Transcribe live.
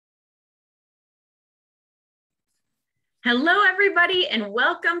Hello, everybody, and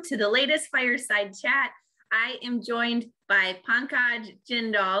welcome to the latest Fireside Chat. I am joined by Pankaj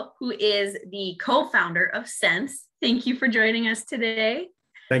Jindal, who is the co-founder of Sense. Thank you for joining us today.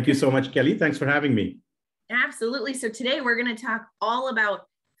 Thank you so much, Kelly. Thanks for having me. Absolutely. So today we're going to talk all about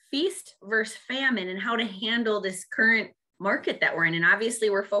feast versus famine and how to handle this current market that we're in. And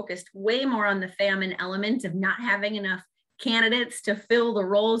obviously, we're focused way more on the famine element of not having enough candidates to fill the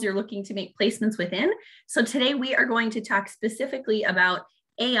roles you're looking to make placements within. So today we are going to talk specifically about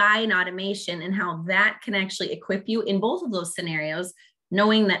AI and automation and how that can actually equip you in both of those scenarios,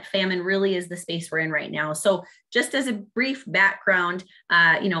 knowing that famine really is the space we're in right now. So just as a brief background,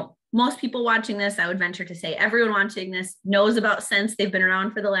 most people watching this, I would venture to say everyone watching this knows about Sense. They've been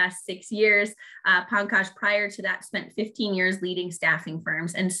around for the last 6 years. Pankaj, prior to that, spent 15 years leading staffing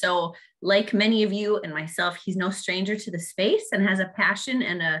firms. And so like many of you and myself, he's no stranger to the space and has a passion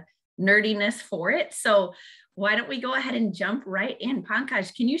and a nerdiness for it. So why don't we go ahead and jump right in?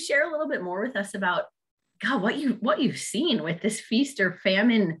 Pankaj, can you share a little bit more with us about what you've seen with this feast or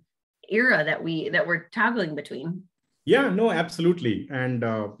famine era that we're toggling between? Yeah, no, absolutely. And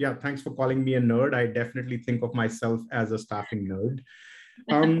thanks for calling me a nerd. I definitely think of myself as a staffing nerd.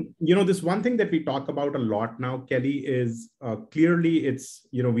 This one thing that we talk about a lot now, Kelly, is clearly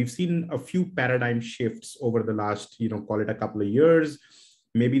we've seen a few paradigm shifts over the last, call it a couple of years.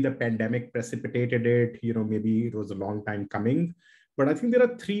 Maybe the pandemic precipitated it, maybe it was a long time coming. But I think there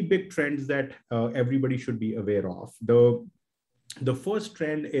are three big trends that everybody should be aware of. The first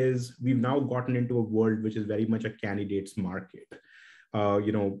trend is we've now gotten into a world which is very much a candidates market.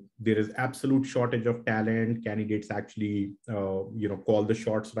 There is absolute shortage of talent. Candidates actually, call the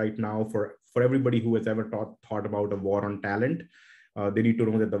shots right now for everybody who has ever thought about a war on talent. They need to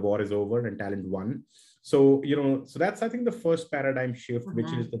know that the war is over and talent won. So that's, I think, the first paradigm shift,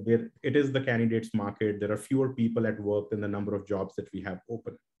 which is it is the candidates market. There are fewer people at work than the number of jobs that we have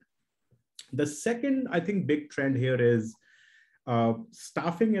open. The second, I think, big trend here is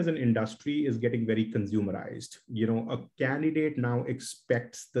staffing as an industry is getting very consumerized. A candidate now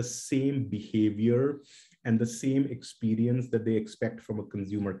expects the same behavior and the same experience that they expect from a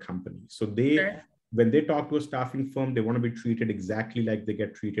consumer company. So when they talk to a staffing firm, they want to be treated exactly like they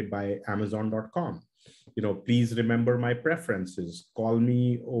get treated by Amazon.com. Please remember my preferences. Call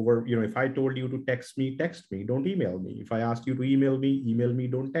me over. If I told you to text me, don't email me. If I asked you to email me,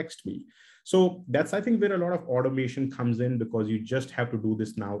 don't text me. So that's, I think, where a lot of automation comes in, because you just have to do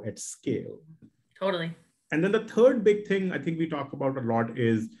this now at scale. Totally. And then the third big thing I think we talk about a lot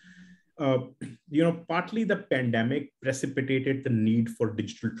is, partly the pandemic precipitated the need for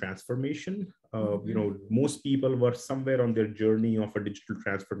digital transformation. Most people were somewhere on their journey of a digital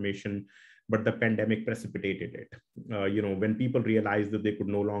transformation, but the pandemic precipitated it. When people realized that they could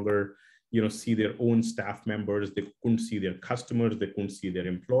no longer see their own staff members, they couldn't see their customers, they couldn't see their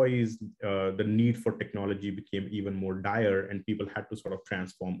employees. The need for technology became even more dire, and people had to sort of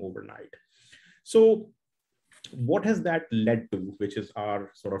transform overnight. So what has that led to, which is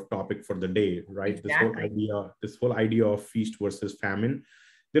our sort of topic for the day, right? Exactly. This whole idea of feast versus famine.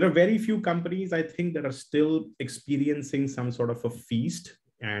 There are very few companies, I think, that are still experiencing some sort of a feast.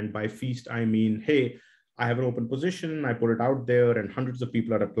 And by feast, I mean, hey, I have an open position, I put it out there, and hundreds of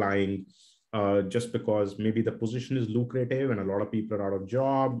people are applying just because maybe the position is lucrative and a lot of people are out of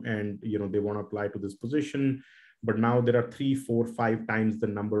job and they want to apply to this position. But now there are 3, 4, 5 times the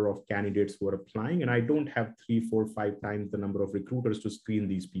number of candidates who are applying, and I don't have 3, 4, 5 times the number of recruiters to screen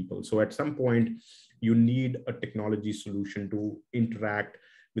these people. So at some point, you need a technology solution to interact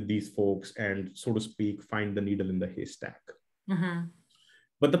with these folks and, so to speak, find the needle in the haystack.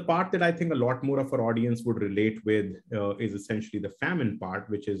 But the part that I think a lot more of our audience would relate with is essentially the famine part,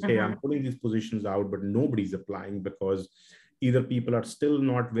 which is, hey, I'm putting these positions out, but nobody's applying because either people are still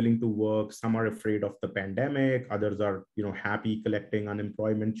not willing to work, some are afraid of the pandemic, others are happy collecting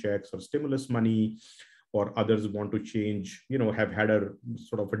unemployment checks or stimulus money, or others want to change, have had a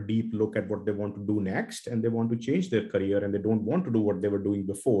sort of a deep look at what they want to do next, and they want to change their career and they don't want to do what they were doing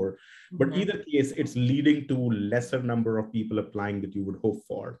before. But either case, it's leading to lesser number of people applying that you would hope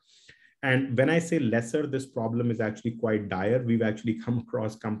for. And when I say lesser, this problem is actually quite dire. We've actually come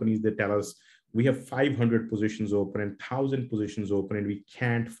across companies that tell us we have 500 positions open and 1,000 positions open and we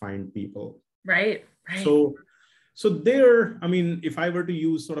can't find people. Right. So there, I mean, if I were to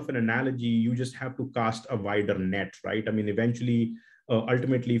use sort of an analogy, you just have to cast a wider net, right? I mean, eventually,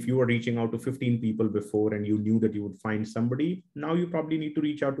 ultimately, if you were reaching out to 15 people before and you knew that you would find somebody, now you probably need to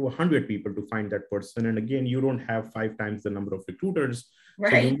reach out to 100 people to find that person. And again, you don't have 5 times the number of recruiters.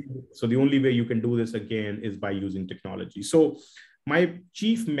 Right. So the only way you can do this again is by using technology. So My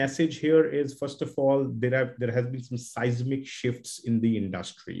chief message here is, first of all, there has been some seismic shifts in the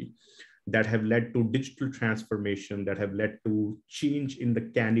industry that have led to digital transformation, that have led to change in the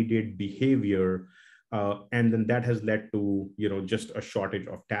candidate behavior, and then that has led to just a shortage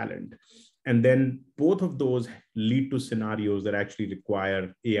of talent. And then both of those lead to scenarios that actually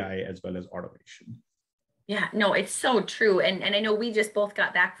require AI as well as automation. Yeah, no, it's so true. And I know we just both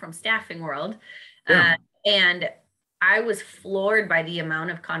got back from Staffing World, Yeah. and I was floored by the amount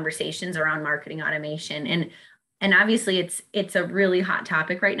of conversations around marketing automation. And obviously it's a really hot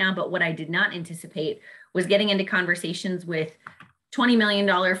topic right now, but what I did not anticipate was getting into conversations with $20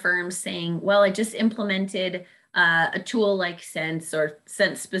 million firms saying, well, I just implemented a tool like Sense, or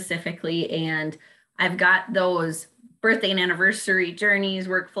Sense specifically, and I've got those birthday and anniversary journeys,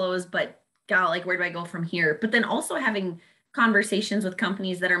 workflows, but God, like, where do I go from here? But then also having conversations with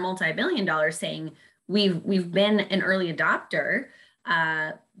companies that are multi-billion dollars saying, we've been an early adopter,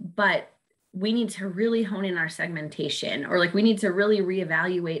 but we need to really hone in our segmentation, or like we need to really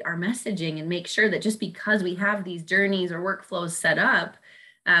reevaluate our messaging and make sure that just because we have these journeys or workflows set up,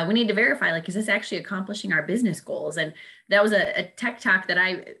 we need to verify, like, is this actually accomplishing our business goals? And that was a tech talk that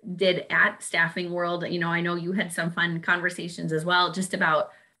I did at Staffing World. I know you had some fun conversations as well, just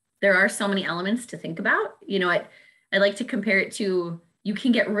about, there are so many elements to think about. I like to compare it to, you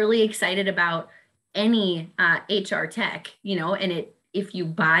can get really excited about any HR tech, and if you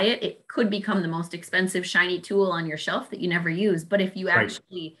buy it, it could become the most expensive shiny tool on your shelf that you never use. But if you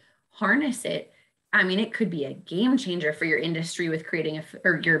actually harness it, I mean, it could be a game changer for your industry with creating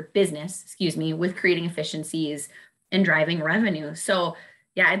or your business, excuse me, with creating efficiencies and driving revenue. So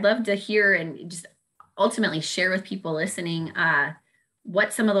yeah, I'd love to hear and just ultimately share with people listening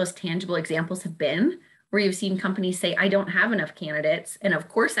what some of those tangible examples have been where you've seen companies say, I don't have enough candidates. And of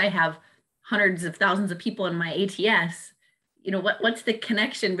course I have hundreds of thousands of people in my ATS. What's the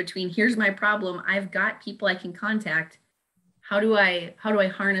connection between, here's my problem, I've got people I can contact. How do I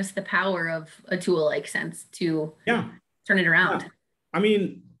harness the power of a tool like Sense to turn it around? Yeah. I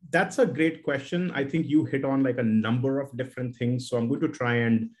mean, that's a great question. I think you hit on like a number of different things. So I'm going to try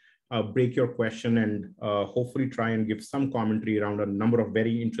and break your question and hopefully try and give some commentary around a number of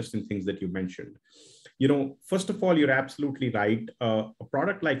very interesting things that you mentioned. First of all, you're absolutely right. A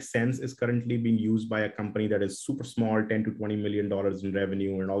product like Sense is currently being used by a company that is super small, $10 to $20 million in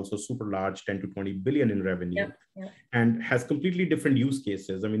revenue, and also super large, 10 to 20 billion in revenue, and has completely different use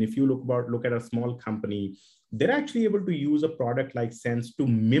cases. I mean, if you look at a small company, they're actually able to use a product like Sense to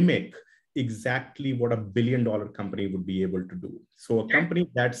mimic exactly what $1 billion company would be able to do. So a company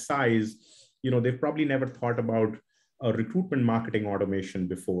that size, they've probably never thought about a recruitment marketing automation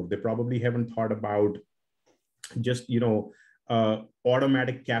before. They probably haven't thought about just,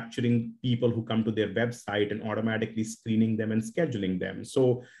 automatic capturing people who come to their website and automatically screening them and scheduling them.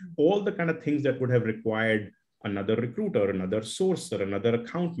 So all the kind of things that would have required another recruiter, another sourcer, another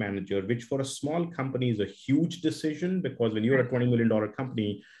account manager, which for a small company is a huge decision, because when you're a $20 million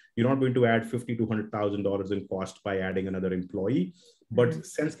company, you're not going to add $50,000 to $100,000 in cost by adding another employee, but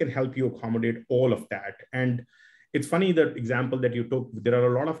Sense can help you accommodate all of that. And it's funny, that example that you took, there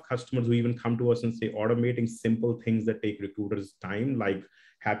are a lot of customers who even come to us and say, automating simple things that take recruiters time, like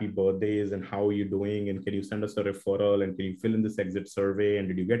happy birthdays and how are you doing, and can you send us a referral, and can you fill in this exit survey, and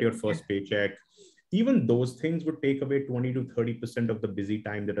did you get your first paycheck? Even those things would take away 20 to 30% of the busy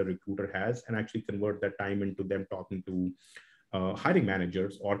time that a recruiter has, and actually convert that time into them talking to hiring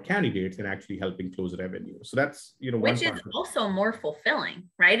managers or candidates and actually helping close revenue. So that's, which is also more fulfilling,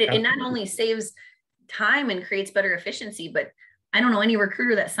 right? It not only saves time and creates better efficiency, but I don't know any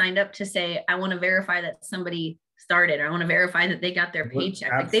recruiter that signed up to say, I want to verify that somebody started, or I want to verify that they got their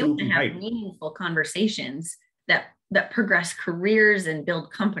paycheck. Like, they want to have meaningful conversations that progress careers and build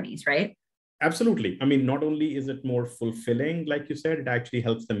companies, right? Absolutely. I mean, not only is it more fulfilling, like you said, it actually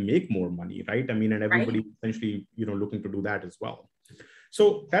helps them make more money, right? I mean, and everybody essentially, looking to do that as well.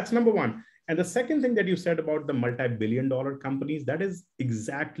 So that's number one. And the second thing that you said about the multi-billion dollar companies, that is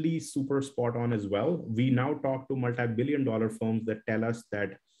exactly super spot on as well. We now talk to multi-billion dollar firms that tell us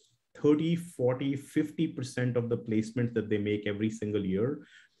that 30, 40, 50% of the placements that they make every single year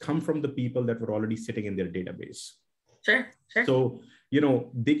come from the people that were already sitting in their database. Sure. So,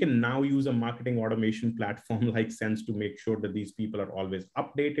 they can now use a marketing automation platform like Sense to make sure that these people are always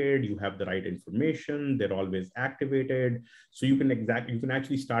updated. You have the right information. They're always activated. So you can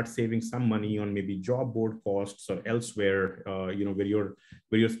actually start saving some money on maybe job board costs or elsewhere, where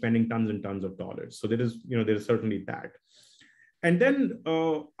you're spending tons and tons of dollars. So there's certainly that. And then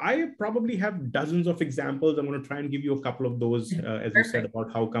I probably have dozens of examples. I'm going to try and give you a couple of those, as you said,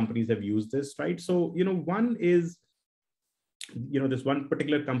 about how companies have used this, right? So, one is, this one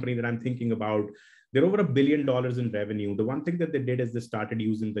particular company that I'm thinking about, they're over $1 billion in revenue. The one thing that they did is they started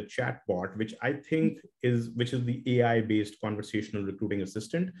using the chatbot, which I think which is the AI-based conversational recruiting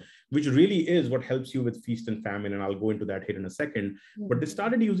assistant, which really is what helps you with feast and famine. And I'll go into that here in a second. But they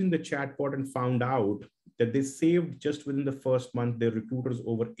started using the chatbot and found out that they saved, just within the first month, their recruiters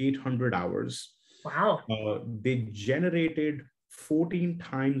over 800 hours. Wow. They generated 14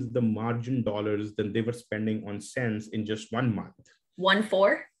 times the margin dollars than they were spending on cents in just 1 month.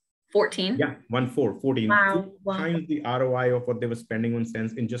 14? Yeah, 14. Wow. Times the ROI of what they were spending on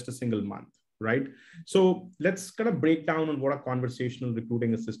cents in just a single month, right? So let's kind of break down on what a conversational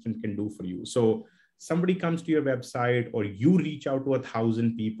recruiting assistant can do for you. So somebody comes to your website, or you reach out to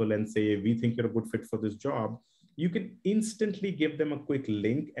 1,000 people and say, we think you're a good fit for this job. You can instantly give them a quick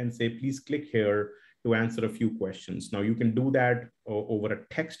link and say, please click here to answer a few questions. Now you can do that over a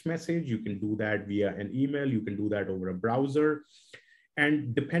text message. You can do that via an email. You can do that over a browser.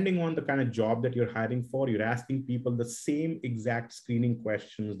 And depending on the kind of job that you're hiring for, you're asking people the same exact screening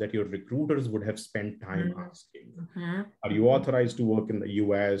questions that your recruiters would have spent time asking. Are you authorized to work in the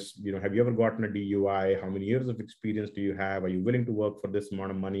US? Have you ever gotten a DUI? How many years of experience do you have? Are you willing to work for this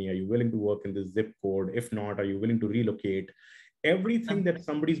amount of money? Are you willing to work in this zip code? If not, are you willing to relocate? Everything that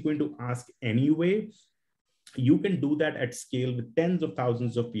somebody's going to ask anyway, you can do that at scale with tens of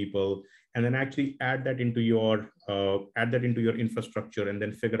thousands of people, and then actually add that into your infrastructure, and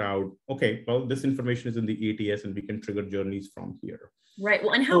then figure out, okay, well, this information is in the ATS and we can trigger journeys from here. Right.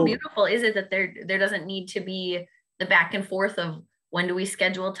 Well, and how beautiful is it that there doesn't need to be the back and forth of when do we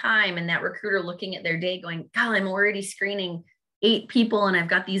schedule time, and that recruiter looking at their day going, God, I'm already screening 8 people and I've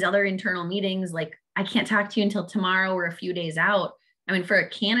got these other internal meetings. Like, I can't talk to you until tomorrow or a few days out. I mean, for a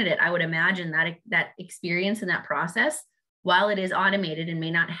candidate, I would imagine that experience and that process, while it is automated and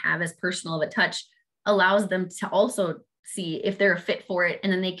may not have as personal of a touch, allows them to also see if they're a fit for it,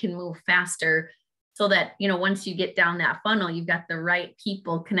 and then they can move faster, so that, once you get down that funnel, you've got the right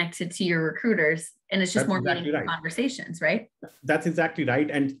people connected to your recruiters, and it's just more meaningful conversations, right? That's exactly right.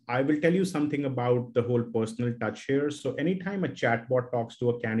 And I will tell you something about the whole personal touch here. So anytime a chatbot talks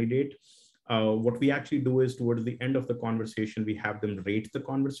to a candidate, what we actually do is, towards the end of the conversation, we have them rate the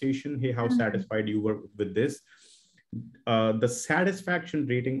conversation. Hey, how satisfied you were with this? The satisfaction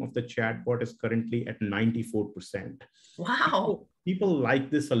rating of the chatbot is currently at 94%. Wow. People like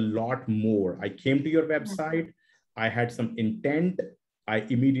this a lot more. I came to your website, I had some intent, I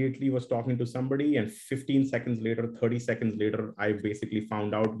immediately was talking to somebody, and 15 seconds later, 30 seconds later, I basically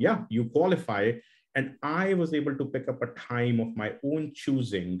found out, yeah, you qualify. And I was able to pick up a time of my own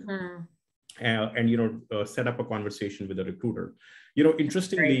choosing. And set up a conversation with a recruiter.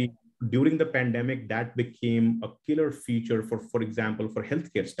 Interestingly, during the pandemic, that became a killer feature for example, for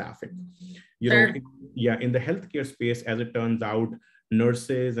healthcare staffing. In the healthcare space, as it turns out,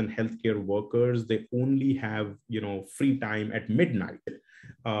 nurses and healthcare workers, they only have free time at midnight.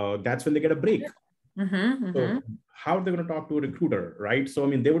 That's when they get a break. So how are they going to talk to a recruiter, right? So, I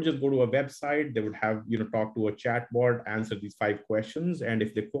mean, they would just go to a website, they would have, talk to a chatbot, answer these 5 questions. And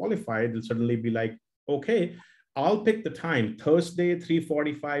if they qualify, they'll suddenly be like, okay, I'll pick the time. Thursday,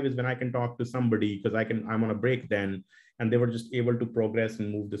 3:45 is when I can talk to somebody, because I'm on a break then. And they were just able to progress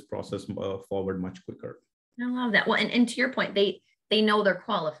and move this process forward much quicker. I love that. Well, and to your point, they know they're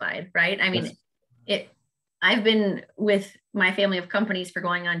qualified, right? I mean, yes. I've been with my family of companies for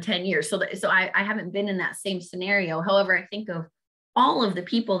going on 10 years. So I haven't been in that same scenario. However, I think of all of the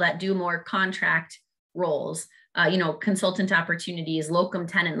people that do more contract roles, consultant opportunities, locum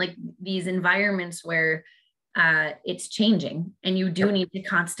tenant, like these environments where it's changing and you do need to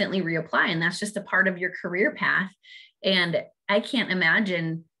constantly reapply. And that's just a part of your career path. And I can't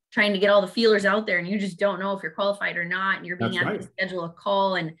imagine trying to get all the feelers out there and you just don't know if you're qualified or not. And you're being asked to schedule a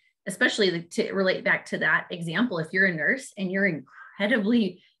call. And especially to relate back to that example, if you're a nurse and you're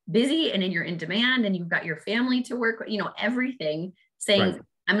incredibly busy and you're in demand and you've got your family to work, everything, saying,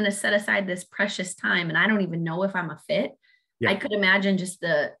 I'm going to set aside this precious time and I don't even know if I'm a fit. I could imagine just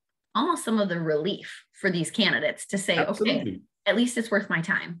almost some of the relief for these candidates to say, okay, at least it's worth my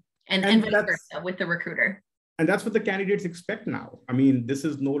time, and vice versa with the recruiter. And that's what the candidates expect now. I mean, this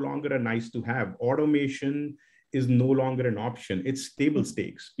is no longer a nice to have. Automation is no longer an option. It's table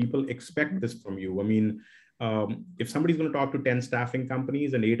stakes. People expect this from you. I mean, if somebody's going to talk to 10 staffing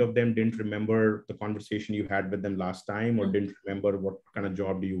companies and 8 of them didn't remember the conversation you had with them last time, or didn't remember what kind of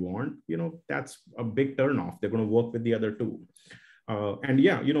job do you want, that's a big turnoff. They're going to work with the other 2. And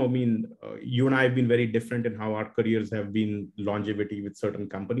yeah, I mean, you and I have been very different in how our careers have been longevity with certain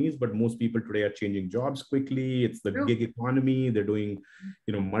companies, but most people today are changing jobs quickly. It's the True. gig economy. They're doing,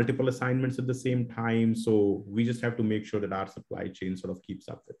 multiple assignments at the same time. So we just have to make sure that our supply chain sort of keeps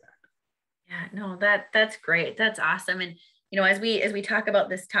up with that. Yeah, no, that's great. That's awesome. And as we talk about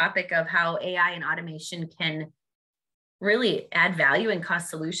this topic of how AI and automation can really add value and cost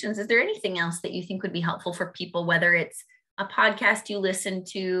solutions, is there anything else that you think would be helpful for people, whether it's a podcast you listen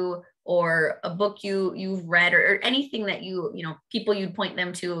to or a book you've read, or anything that people you'd point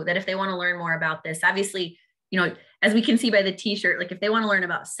them to, that if they want to learn more about this? Obviously, as we can see by the t-shirt, like if they want to learn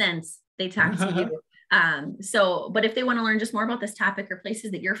about sense, they talk to you. But if they want to learn just more about this topic or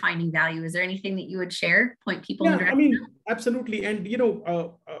places that you're finding value, is there anything that you would share, point people in the direction? I mean, absolutely. And,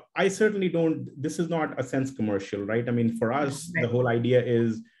 I certainly don't, this is not a sense commercial, right? I mean, for us, Right. the whole idea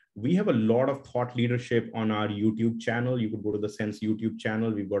is we have a lot of thought leadership on our YouTube channel. You could go to the Sense YouTube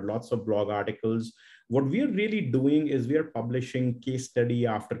channel. We've got lots of blog articles. What we are really doing is we are publishing case study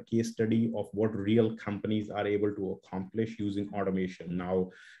after case study of what real companies are able to accomplish using automation. Now,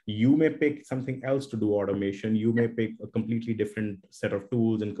 you may pick something else to do automation. You may pick a completely different set of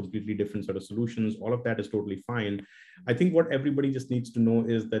tools and completely different set of solutions. All of that is totally fine. I think what everybody just needs to know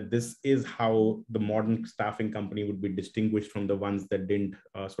is that this is how the modern staffing company would be distinguished from the ones that didn't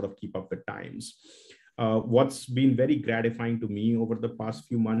sort of keep up with times. What's been very gratifying to me over the past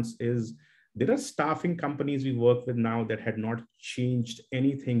few months is there are staffing companies we work with now that had not changed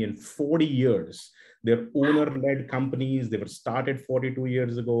anything in 40 years. They're owner-led companies. They were started 42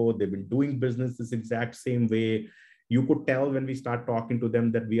 years ago. They've been doing business this exact same way. You could tell when we start talking to them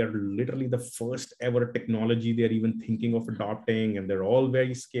that we are literally the first ever technology they're even thinking of adopting, and they're all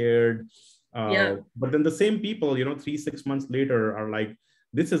very scared. But then the same people, 3-6 months later are like,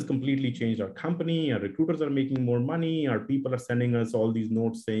 this has completely changed our company. Our recruiters are making more money. Our people are sending us all these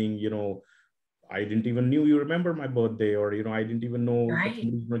notes saying, I didn't even knew you remember my birthday, or, I didn't even know that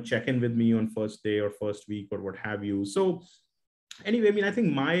somebody's going to check in with me on first day or first week or what have you. So anyway, I mean, I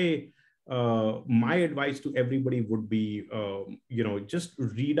think my advice to everybody would be, just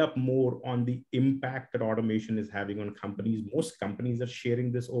read up more on the impact that automation is having on companies. Most companies are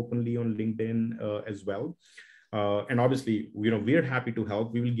sharing this openly on LinkedIn as well. And obviously, we're happy to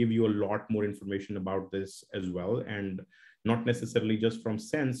help. We will give you a lot more information about this as well. And not necessarily just from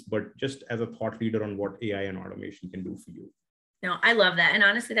sense, but just as a thought leader on what AI and automation can do for you. No, I love that. And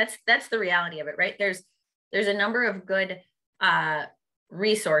honestly, that's the reality of it, right? There's a number of good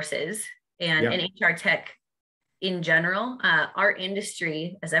resources and HR tech in general. Our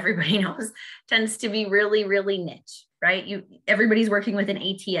industry, as everybody knows, tends to be really, really niche, right? Everybody's working with an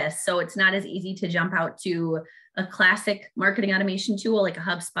ATS, so it's not as easy to jump out to a classic marketing automation tool like a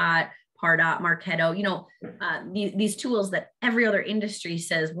HubSpot, Pardot, Marketo, these tools that every other industry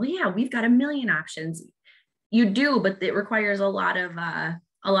says, well, yeah, we've got a million options. You do, but it requires a lot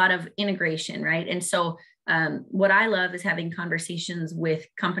of integration, right? And so what I love is having conversations with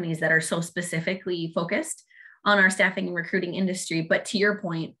companies that are so specifically focused on our staffing and recruiting industry. But to your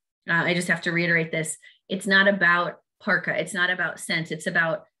point, I just have to reiterate this. It's not about Parka. It's not about Sense. It's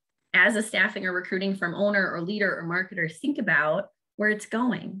about, as a staffing or recruiting firm owner or leader or marketer, think about where it's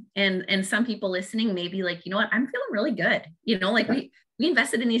going. And some people listening may be like, you know what, I'm feeling really good. We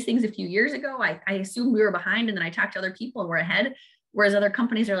invested in these things a few years ago. I assumed we were behind, and then I talked to other people and we're ahead. Whereas other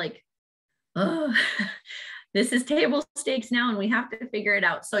companies are like, oh, this is table stakes now and we have to figure it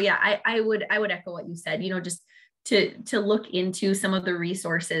out. So yeah, I would echo what you said, just to look into some of the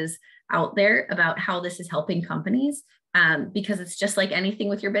resources out there about how this is helping companies. Because it's just like anything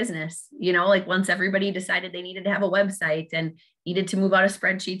with your business, like once everybody decided they needed to have a website and needed to move out of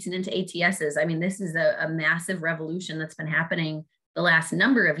spreadsheets and into ATSs. I mean, this is a massive revolution that's been happening the last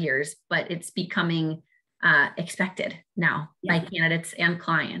number of years, but it's becoming expected now by candidates and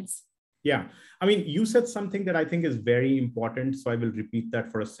clients. Yeah. I mean, you said something that I think is very important. So I will repeat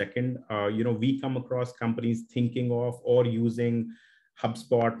that for a second. We come across companies thinking of or using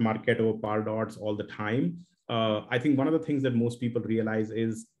HubSpot, Marketo, Pardots all the time. I think one of the things that most people realize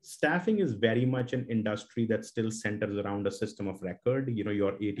is staffing is very much an industry that still centers around a system of record,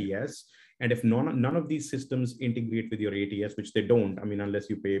 your ATS. And if none of these systems integrate with your ATS, which they don't, I mean, unless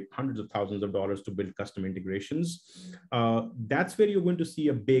you pay hundreds of thousands of dollars to build custom integrations, that's where you're going to see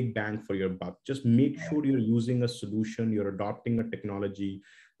a big bang for your buck. Just make sure you're using a solution, you're adopting a technology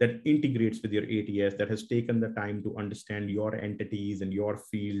that integrates with your ATS, that has taken the time to understand your entities and your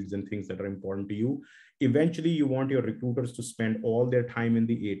fields and things that are important to you. Eventually, you want your recruiters to spend all their time in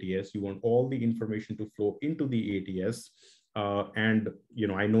the ATS. You want all the information to flow into the ATS. And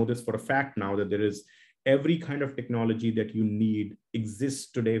I know this for a fact now that there is every kind of technology that you need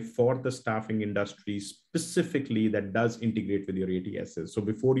exists today for the staffing industry specifically, that does integrate with your ATSs. So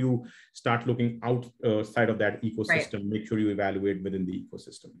before you start looking outside of that ecosystem, Right. make sure you evaluate within the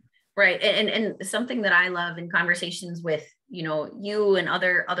ecosystem. Right. And something that I love in conversations with, you and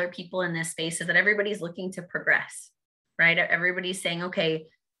other people in this space is that everybody's looking to progress, right? Everybody's saying, okay,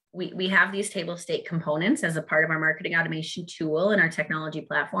 we have these table stake components as a part of our marketing automation tool and our technology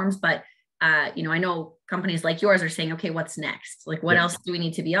platforms, but I know companies like yours are saying, okay, what's next? Like, what else do we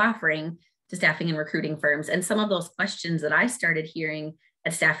need to be offering to staffing and recruiting firms? And some of those questions that I started hearing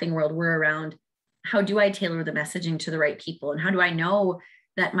at Staffing World were around, how do I tailor the messaging to the right people? And how do I know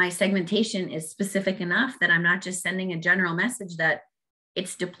that my segmentation is specific enough that I'm not just sending a general message, that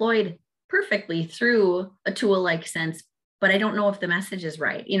it's deployed perfectly through a tool like Sense, but I don't know if the message is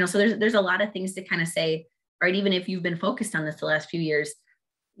right. So there's a lot of things to kind of say, right? Even if you've been focused on this the last few years,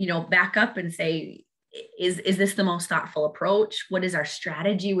 back up and say, is this the most thoughtful approach? What is our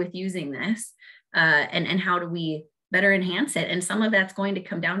strategy with using this? And how do we better enhance it? And some of that's going to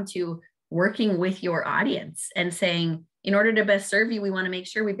come down to working with your audience and saying, in order to best serve you, we want to make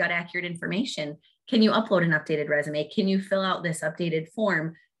sure we've got accurate information. Can you upload an updated resume? Can you fill out this updated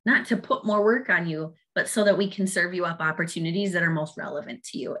form? Not to put more work on you, but so that we can serve you up opportunities that are most relevant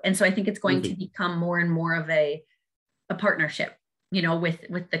to you. And so I think it's going to become more and more of a partnership,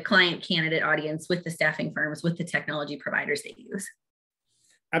 with the client candidate audience, with the staffing firms, with the technology providers they use.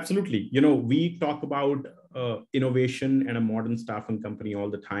 Absolutely. We talk about innovation and a modern staffing company all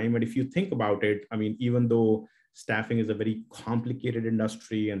the time. And if you think about it, I mean, even though staffing is a very complicated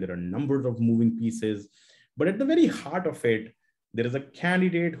industry and there are numbers of moving pieces, but at the very heart of it, there is a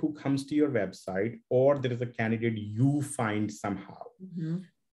candidate who comes to your website, or there is a candidate you find somehow. Mm-hmm.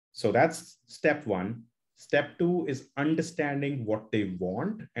 So that's step one. Step two is understanding what they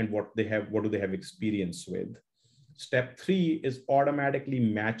want and what do they have experience with. Step three is automatically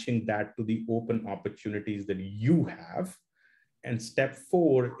matching that to the open opportunities that you have. And step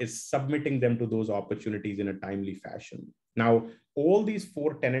four is submitting them to those opportunities in a timely fashion. Now, all these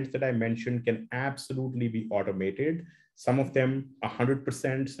four tenets that I mentioned can absolutely be automated. Some of them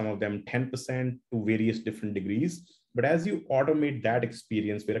 100%, some of them 10% to various different degrees. But as you automate that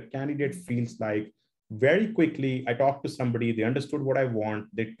experience where a candidate feels like, very quickly, I talked to somebody, they understood what I want,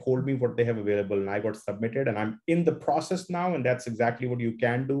 they told me what they have available, and I got submitted, and I'm in the process now. And that's exactly what you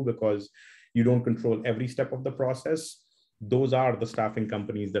can do, because you don't control every step of the process. Those are the staffing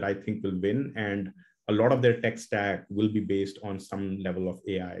companies that I think will win. And a lot of their tech stack will be based on some level of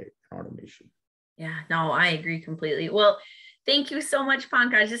AI automation. Yeah, no, I agree completely. Well, thank you so much,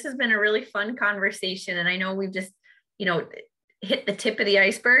 Pankaj. This has been a really fun conversation. And I know we've just, hit the tip of the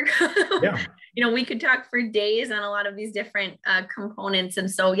iceberg. Yeah. We could talk for days on a lot of these different components.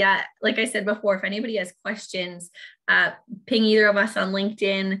 And so, yeah, like I said before, if anybody has questions, ping either of us on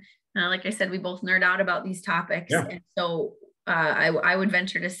LinkedIn. Like I said, we both nerd out about these topics. Yeah. And so I would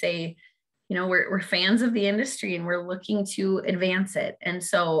venture to say, we're fans of the industry and we're looking to advance it. And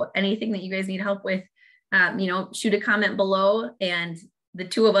so anything that you guys need help with, shoot a comment below. And the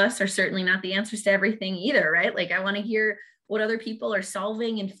two of us are certainly not the answers to everything either, right? Like, I want to hear what other people are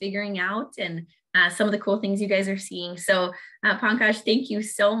solving and figuring out, and some of the cool things you guys are seeing. So Pankaj, thank you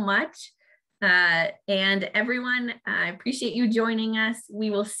so much. And everyone, I appreciate you joining us. We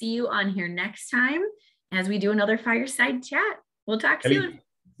will see you on here next time as we do another fireside chat. We'll talk soon.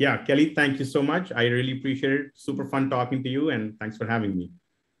 Yeah, Kelly, thank you so much. I really appreciate it. Super fun talking to you, and thanks for having me.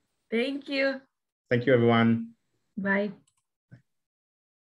 Thank you. Thank you, everyone. Bye.